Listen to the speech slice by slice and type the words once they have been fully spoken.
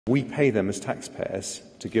We pay them as taxpayers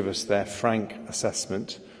to give us their frank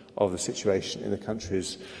assessment of the situation in the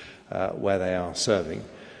countries where they are serving,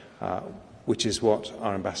 which is what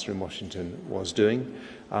our ambassador in Washington was doing.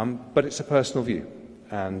 But it's a personal view,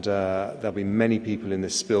 and there'll be many people in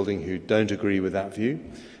this building who don't agree with that view.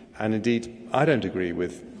 And indeed, I don't agree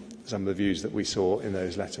with some of the views that we saw in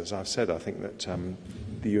those letters. I've said I think that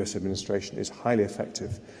the US administration is highly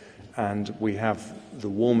effective, and we have the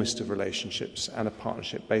warmest of relationships and a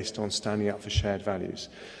partnership based on standing up for shared values.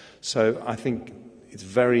 So I think it's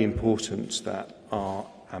very important that our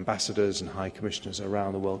ambassadors and high commissioners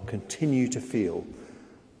around the world continue to feel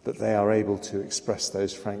that they are able to express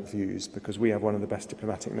those frank views, because we have one of the best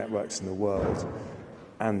diplomatic networks in the world,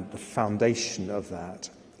 and the foundation of that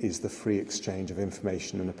is the free exchange of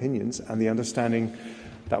information and opinions, and the understanding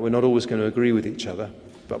that we're not always going to agree with each other,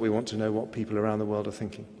 but we want to know what people around the world are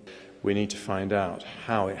thinking. We need to find out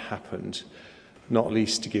how it happened, not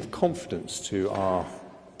least to give confidence to our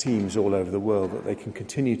teams all over the world that they can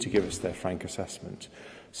continue to give us their frank assessment.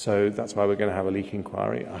 So that's why we're going to have a leak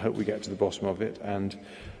inquiry. I hope we get to the bottom of it, and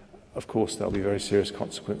of course there'll be very serious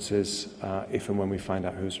consequences if and when we find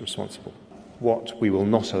out who's responsible. What we will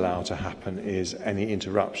not allow to happen is any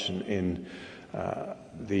interruption in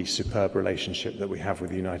the superb relationship that we have with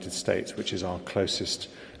the United States, which is our closest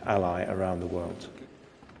ally around the world.